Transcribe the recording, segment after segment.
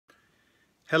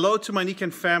Hello to my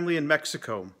Nican family in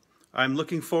Mexico. I'm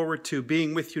looking forward to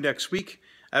being with you next week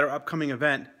at our upcoming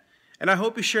event, and I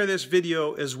hope you share this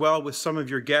video as well with some of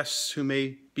your guests who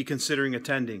may be considering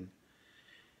attending.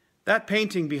 That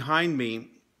painting behind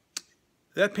me,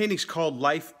 that painting's called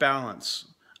Life Balance.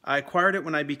 I acquired it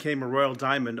when I became a Royal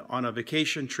Diamond on a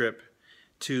vacation trip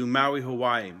to Maui,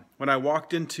 Hawaii. When I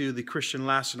walked into the Christian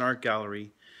Lassen Art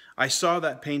Gallery, I saw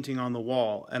that painting on the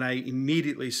wall, and I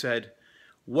immediately said,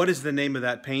 "What is the name of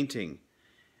that painting?"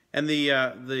 And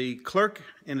the clerk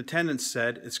in attendance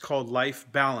said, "It's called Life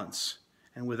Balance."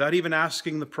 And without even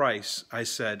asking the price, I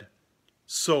said,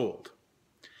 "Sold."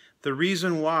 The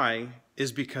reason why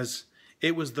is because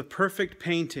it was the perfect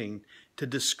painting to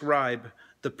describe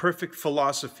the perfect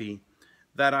philosophy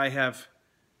that I have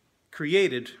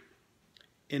created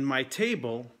in my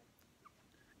table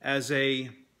as a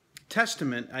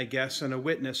testament, I guess, and a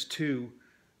witness to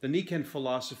the Nican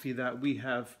philosophy that we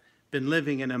have been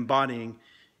living and embodying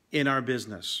in our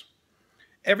business.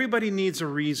 Everybody needs a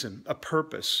reason, a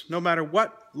purpose. No matter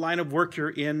what line of work you're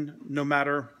in, no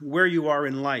matter where you are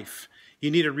in life,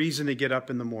 you need a reason to get up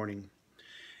in the morning.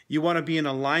 You want to be in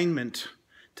alignment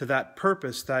to that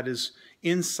purpose that is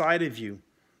inside of you,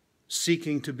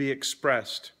 seeking to be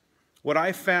expressed. What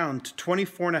I found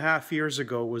 24 and a half years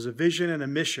ago was a vision and a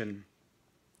mission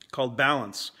called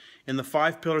Balance in the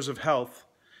 5 pillars of health,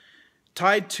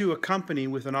 tied to a company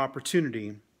with an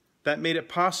opportunity that made it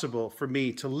possible for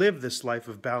me to live this life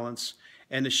of balance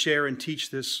and to share and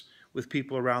teach this with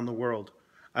people around the world.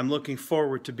 I'm looking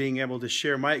forward to being able to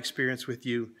share my experience with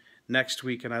you next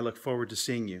week, and I look forward to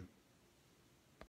seeing you.